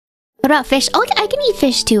What about fish? Oh, I can eat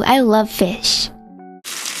fish too. I love fish.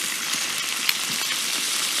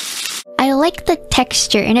 I like the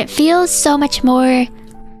texture and it feels so much more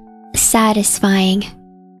satisfying.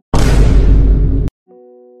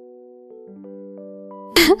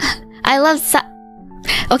 I love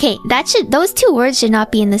okay, those two words should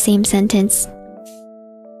not be in the same sentence.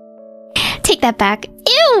 Take that back.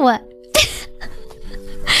 Ew!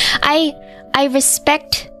 I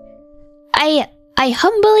respect... I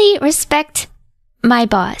humbly respect my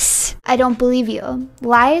boss. I don't believe you.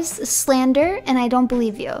 Lies, slander, and I don't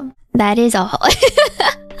believe you. That is all.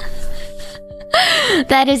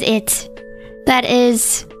 That is it. That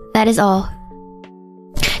is all.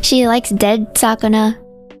 She likes dead Sakana.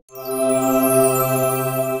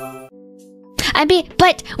 I mean,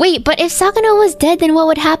 but wait, but if Sakana was dead, then what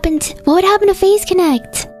would happen to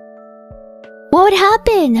phaseconnect? What would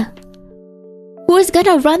happen? Who's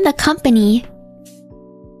gonna run the company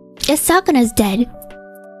if Sakana's dead?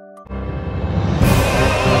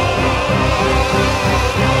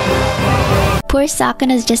 Poor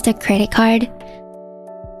Sakana's just a credit card.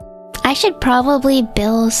 I should probably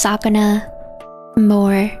bill Sakana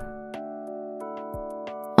more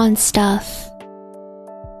on stuff.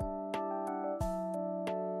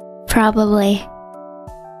 Probably.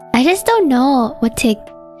 I just don't know what to... I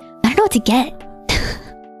don't know what to get.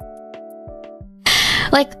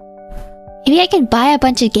 Like, maybe I can buy a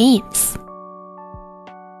bunch of games.